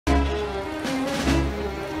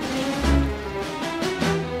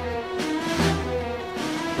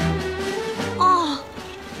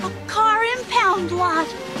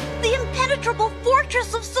impenetrable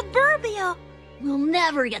fortress of suburbia. We'll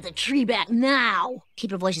never get the tree back now.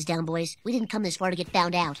 Keep your voices down, boys. We didn't come this far to get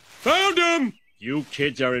found out. Found him! You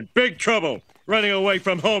kids are in big trouble, running away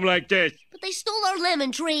from home like this. But they stole our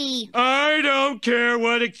lemon tree. I don't care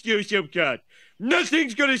what excuse you've got.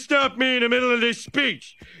 Nothing's gonna stop me in the middle of this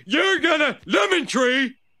speech. You're gonna lemon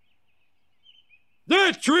tree!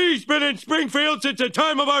 That tree's been in Springfield since the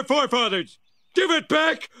time of our forefathers. Give it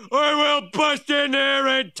back, or we'll bust in there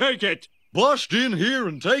and take it. Bust in here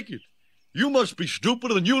and take it? You must be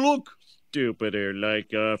stupider than you look. Stupider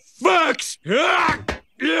like a fox! I'm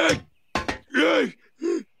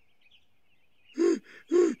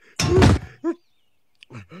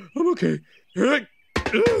okay.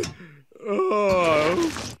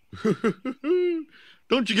 Oh.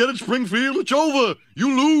 Don't you get it, Springfield? It's over.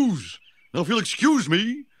 You lose. Now, if you'll excuse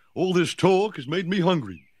me, all this talk has made me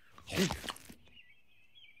hungry.